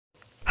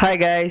Hi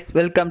guys,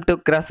 welcome to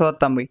Kraso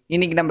Tamil.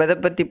 இன்னைக்கு நம்ம எதை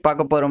பத்தி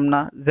பார்க்க போறோம்னா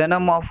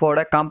Xenomorph-ஓட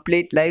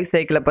கம்ப்ளீட் லைஃப்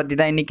சைக்கிளை பத்தி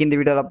தான் இன்னைக்கு இந்த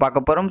வீடியோல பார்க்க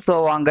போறோம். ஸோ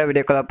வாங்க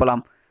வீடியோக்குள்ள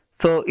போலாம்.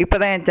 ஸோ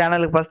இப்போதான் என்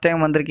சேனலுக்கு ஃபர்ஸ்ட்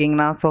டைம்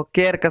வந்திருக்கீங்கன்னா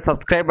கீழே இருக்க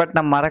சப்ஸ்கிரைப்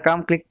பட்டனை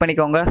மறக்காம கிளிக்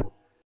பண்ணிக்கோங்க.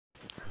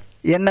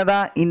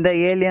 என்னதான் இந்த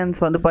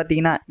ஏலியன்ஸ்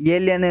பார்த்தீங்கன்னா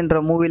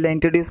ஏலியன்ன்ற மூவியில்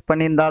இன்ட்ரடியூஸ்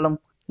பண்ணியிருந்தாலும்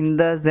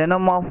இந்த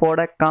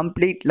Xenomorph-ஓட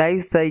கம்ப்ளீட்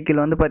லைஃப்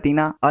சைக்கிள்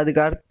பார்த்தீங்கன்னா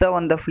அதுக்கு அடுத்த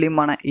வந்த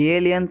ஃபிலிமான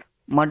ஏலியன்ஸ்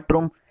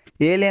மற்றும்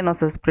ஏலியன்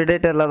vs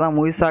பிரெடேட்டரில் தான்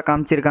முழுசாக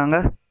காமிச்சிருக்காங்க.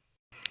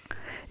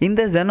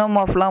 இந்த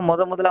Xenomorphலாம்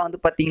முதல்ல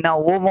பார்த்தீங்கன்னா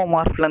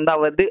ஓவோமார்ஃப்லேருந்து தான்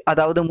வருது,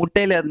 அதாவது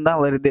முட்டையிலேருந்து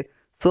தான் வருது.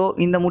 ஸோ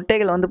இந்த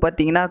முட்டைகள்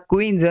பார்த்தீங்கன்னா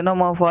குயின்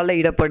Xenomorph-ஆல்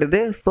இடப்படுது.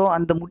 ஸோ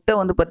அந்த முட்டை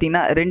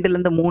பார்த்தீங்கன்னா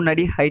 2லேருந்து 3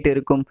 அடி ஹைட்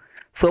இருக்கும்.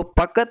 ஸோ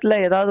பக்கத்தில்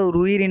ஏதாவது ஒரு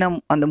உயிரினம்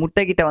அந்த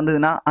முட்டை கிட்ட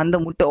வந்ததுன்னா அந்த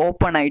முட்டை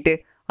ஓப்பன் ஆகிட்டு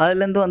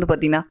அதுலேருந்து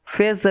பார்த்தீங்கன்னா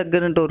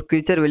ஃபேஸ்ஹக்கர்ன்ற ஒரு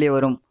க்ரீச்சர் வெளியே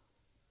வரும்.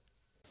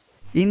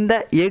 இந்த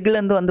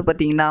எக்லேருந்து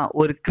பார்த்தீங்கன்னா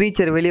ஒரு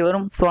க்ரீச்சர் வெளியே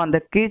வரும். ஸோ அந்த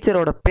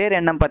க்ரீச்சரோட பேர்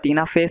என்னன்னு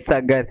பார்த்தீங்கன்னா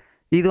ஃபேஸ்ஹக்கர்.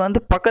 இது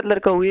பக்கத்தில்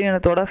இருக்க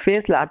உயிரினத்தோட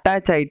ஃபேஸில்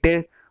அட்டாச் ஆகிட்டு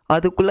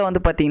அதுக்குள்ளே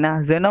பார்த்தீங்கன்னா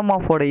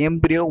Xenomorph-ஓட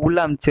எம்பிரியோ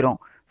உள்ளே அனுப்பிச்சிரும்.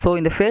 ஸோ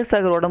இந்த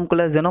ஃபேஸ்ஹக்கர்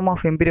உடம்புக்குள்ளே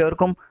Xenomorph எம்பிரியோ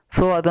இருக்கும்.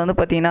 ஸோ அது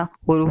பார்த்தீங்கன்னா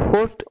ஒரு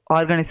ஹோஸ்ட்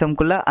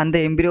ஆர்கானிசம்குள்ளே அந்த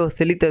எம்பிரியோ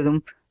செலுத்ததும்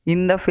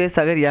இந்த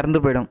ஃபேஸ்ஹக்கர்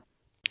இறந்து போயிடும்.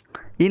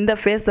 இந்த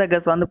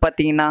ஃபேஸ்ஹக்கர்ஸ்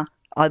பார்த்தீங்கன்னா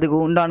அதுக்கு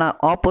உண்டான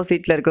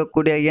ஆப்போசிட்டில்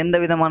இருக்கக்கூடிய எந்த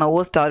விதமான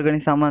ஹோஸ்ட்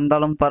ஆர்கானிசமாக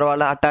இருந்தாலும்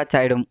பரவாயில்ல அட்டாச்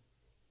ஆகிடும்.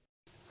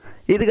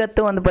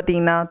 இதுக்கடுத்து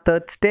பார்த்தீங்கன்னா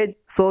தேர்ட் ஸ்டேஜ்.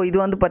 ஸோ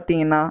இது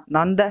பார்த்தீங்கன்னா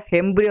அந்த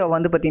எம்பிரியோ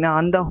பார்த்தீங்கன்னா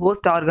அந்த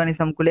ஹோஸ்ட்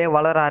ஆர்கானிசம்குள்ளேயே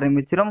வளர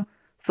ஆரம்பிச்சிடும்.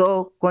 ஸோ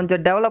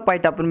கொஞ்சம் டெவலப்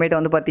ஆகிட்டு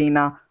அப்புறமேட்டு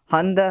பார்த்தீங்கன்னா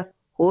அந்த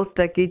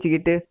ஹோஸ்ட்டை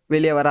கீச்சிக்கிட்டு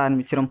வெளியே வர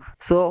ஆரம்பிச்சிடும்.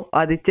 ஸோ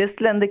அது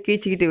செஸ்ட்லேருந்து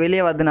கீச்சிக்கிட்டு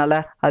வெளியே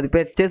வரதுனால அது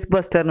பேர்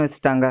செஸ்பஸ்டர்னு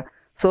வச்சுட்டாங்க.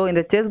 ஸோ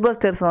இந்த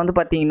செஸ்பஸ்டர்ஸ்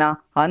பார்த்தீங்கன்னா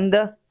அந்த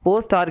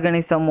ஹோஸ்ட்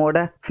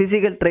ஆர்கானிசமோட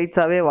ஃபிசிக்கல்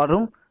ட்ரைட்ஸாகவே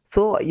வரும்.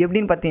 ஸோ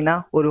எப்படின்னு பார்த்தீங்கன்னா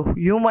ஒரு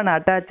ஹியூமன்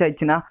அட்டாச்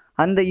ஆயிடுச்சுன்னா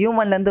அந்த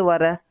ஹியூமன்லேருந்து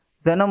வர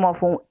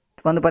Xenomorph-ம்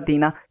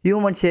பார்த்தீங்கன்னா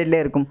ஹியூமன்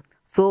ஷேட்லேயே இருக்கும்.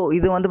 ஸோ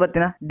இது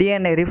பார்த்தீங்கன்னா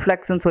டிஎன்ஏ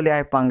ரிஃப்ளெக்ஸ்ன்னு சொல்லி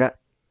அழைப்பாங்க.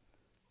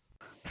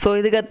 ஸோ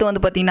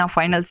இதுக்கடுத்து பார்த்தீங்கன்னா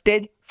ஃபைனல்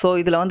ஸ்டேஜ். ஸோ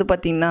இதில்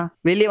பார்த்தீங்கன்னா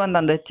வெளியே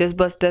வந்த அந்த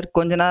செஸ்பஸ்டர்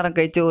கொஞ்ச நேரம்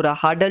கழிச்சு ஒரு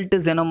அடல்ட்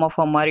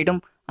Xenomorph-ஆக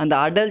மாறிடும். அந்த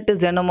அடல்ட்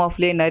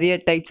Xenomorph-லேயே நிறைய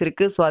டைப்ஸ்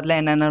இருக்குது. ஸோ அதில்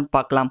என்னென்னு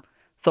பார்க்கலாம்.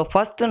 ஸோ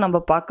ஃபஸ்ட்டு நம்ம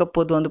பார்க்க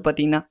போது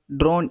பார்த்தீங்கன்னா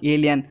ட்ரோன்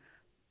ஏலியன்.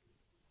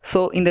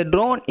 ஸோ இந்த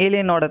ட்ரோன்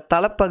ஏலியனோட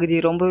தலைப்பகுதி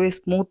ரொம்பவே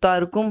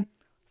ஸ்மூத்தாக இருக்கும்.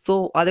 ஸோ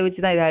அதை வச்சு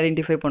தான் இதை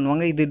ஐடென்டிஃபை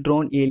பண்ணுவாங்க, இது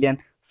ட்ரோன் ஏலியன்.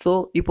 ஸோ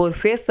இப்போ ஒரு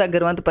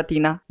ஃபேஸ்ஹக்கர்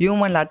பார்த்தீங்கன்னா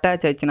ஹியூமனில்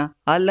அட்டாச் ஆயிடுச்சுன்னா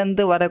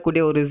அதுலேருந்து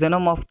வரக்கூடிய ஒரு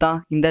Xenomorph தான்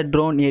இந்த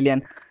ட்ரோன்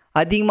ஏலியன்.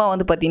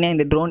 அதிகமாக பார்த்தீங்கன்னா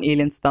இந்த ட்ரோன்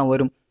ஏலியன்ஸ் தான்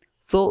வரும்.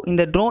 ஸோ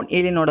இந்த ட்ரோன்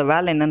ஏலியனோட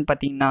வேலை என்னன்னு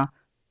பார்த்தீங்கன்னா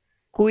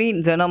குயின்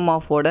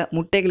Xenomorph-ஓட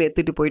முட்டைகளை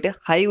எடுத்துகிட்டு போயிட்டு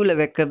ஹைவில்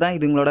வைக்கிறது தான்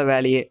இதுங்களோட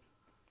வேலையே.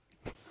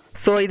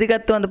 ஸோ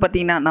இதுக்கடுத்து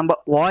பார்த்தீங்கன்னா நம்ம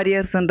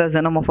வாரியர்ஸ்ன்ற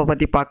Xenomorph-ஐ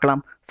பற்றி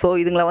பார்க்கலாம். ஸோ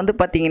இதுங்களை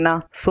பார்த்தீங்கன்னா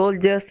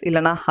சோல்ஜர்ஸ்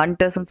இல்லைனா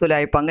ஹண்டர்ஸ்ன்னு சொல்லி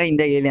அழைப்பாங்க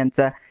இந்த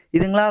ஏலியன்ஸை.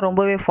 இதுங்களாம்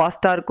ரொம்பவே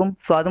ஃபாஸ்ட்டாக இருக்கும்.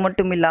 ஸோ அது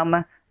மட்டும்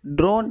இல்லாமல்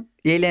ட்ரோன்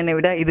ஏலியனை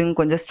விட இதுங்க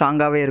கொஞ்சம்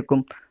ஸ்ட்ராங்காகவே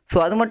இருக்கும். ஸோ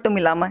அது மட்டும்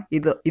இல்லாமல்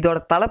இதோட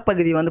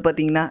தலைப்பகுதி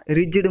பார்த்தீங்கன்னா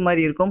ரிஜிடு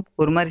மாதிரி இருக்கும்,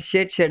 ஒரு மாதிரி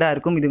ஷேடாக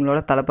இருக்கும் இதுங்களோட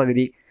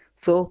தலைப்பகுதி.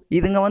 ஸோ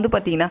இதுங்க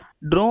பார்த்தீங்கன்னா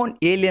ட்ரோன்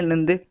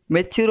ஏலியன்லேருந்து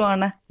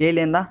மெச்சூரான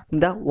ஏலியன் தான்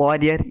இந்த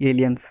வாரியர்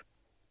ஏலியன்ஸ்.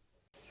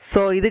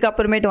 ஸோ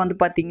இதுக்கப்புறமேட்டு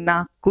பார்த்தீங்கன்னா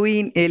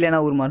குயின்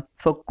ஏலியனாக உருமாறும்.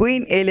 ஸோ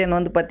குயின் ஏலியன்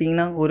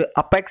பார்த்தீங்கன்னா ஒரு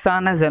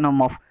அபெக்ஸான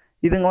Xenomorph.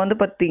 இதுங்க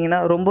பார்த்தீங்கன்னா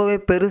ரொம்பவே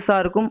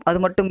பெருசாக இருக்கும். அது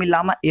மட்டும்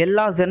இல்லாமல்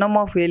எல்லா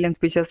Xenomorph ஏலியன்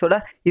ஸ்பீஷஸோட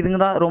இதுங்க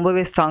தான்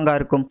ரொம்பவே ஸ்ட்ராங்காக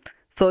இருக்கும்.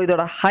 ஸோ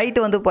இதோட ஹைட்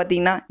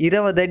பார்த்தீங்கன்னா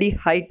 20 அடி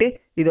ஹைட்டு.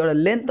 இதோட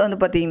லென்த்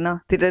பார்த்தீங்கன்னா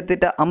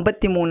கிட்டத்தட்ட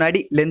 53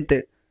 அடி லென்த்து.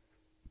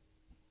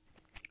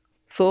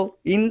 ஸோ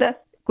இந்த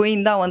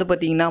குயின் தான்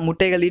பார்த்தீங்கன்னா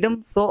முட்டைகளிடும்.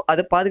 ஸோ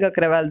அதை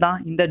பாதுகாக்கிற வேலை தான்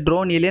இந்த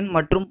ட்ரோன் ஏலியன்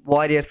மற்றும்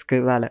வாரியர்ஸ்க்கு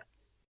வேலை.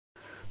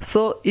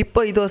 ஸோ இப்போ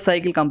இது ஒரு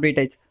சைக்கிள்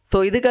கம்ப்ளீட் ஆயிடுச்சு. ஸோ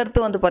இதுக்கு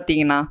அடுத்து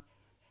பார்த்தீங்கன்னா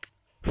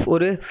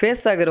ஒரு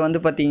ஃபேஸ்ஹக்கர்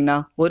பார்த்தீங்கன்னா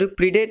ஒரு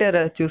ப்ரிடேட்டரை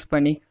சூஸ்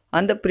பண்ணி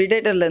அந்த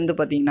ப்ரிடேட்டர்லேருந்து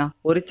பார்த்தீங்கன்னா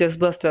ஒரு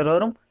செஸ்பஸ்டர்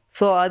வரும்.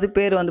 ஸோ அது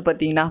பேர்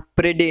பார்த்தீங்கன்னா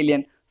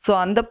ப்ரெடேலியன். ஸோ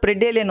அந்த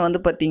ப்ரெடேலியன்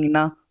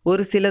பார்த்தீங்கன்னா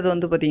ஒரு சிலது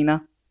பார்த்தீங்கன்னா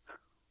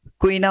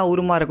குயினாக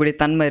உருமாறக்கூடிய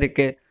தன்மை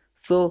இருக்குது.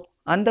 ஸோ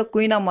அந்த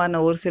குயினாக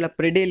மாறின ஒரு சில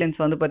ப்ரெடேலியன்ஸ்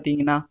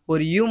பார்த்தீங்கன்னா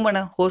ஒரு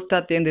ஹியூமனை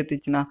ஹோஸ்ட்டாக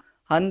தேர்ந்தெடுத்துச்சுன்னா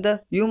அந்த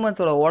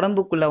ஹியூமன்ஸோட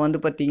உடம்புக்குள்ளே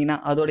பார்த்தீங்கன்னா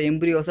அதோட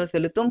எம்பிரியோஸை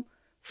செலுத்தும்.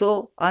 ஸோ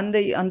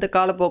அந்த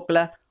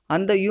காலப்போக்கில்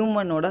அந்த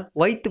ஹியூமனோட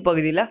வயிற்று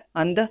பகுதியில்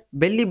அந்த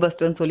பெல்லி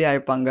பஸ்டர்னு சொல்லி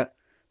அழைப்பாங்க.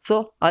 ஸோ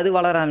அது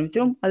வளர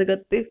ஆரம்பிச்சிடும்.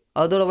 அதுக்கடுத்து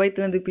அதோட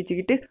வயிற்றுலேருந்து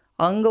பிச்சுக்கிட்டு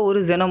அங்கே ஒரு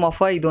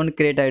Xenomorph-ஆக இது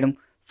கிரியேட் ஆகிடும்.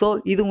 ஸோ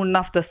இது one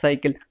of the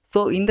cycle. So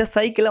இந்த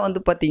சைக்கிளை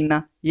பார்த்தீங்கன்னா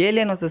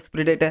ஏலியன் vs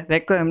பிரெடேட்டர்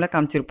ரெக்வயர்மில்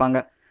காமிச்சிருப்பாங்க.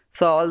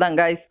 ஸோ அவ்வளோதான்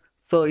கைஸ்.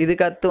 ஸோ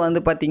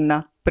இதுக்கடுத்து பார்த்தீங்கன்னா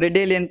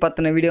ப்ரெடேலியன்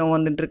பற்றின வீடியோ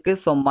வந்துட்டுருக்கு.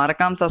 ஸோ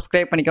மறக்காமல்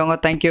சப்ஸ்கிரைப் பண்ணிக்கோங்க.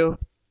 தேங்க்யூ.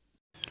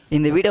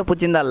 இந்த வீடியோ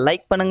பிடிச்சிருந்தால்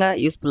லைக் பண்ணுங்கள்,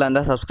 யூஸ்ஃபுல்லாக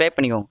இருந்தால் சப்ஸ்கிரைப்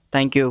பண்ணிக்கோங்க.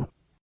 தேங்க்யூ.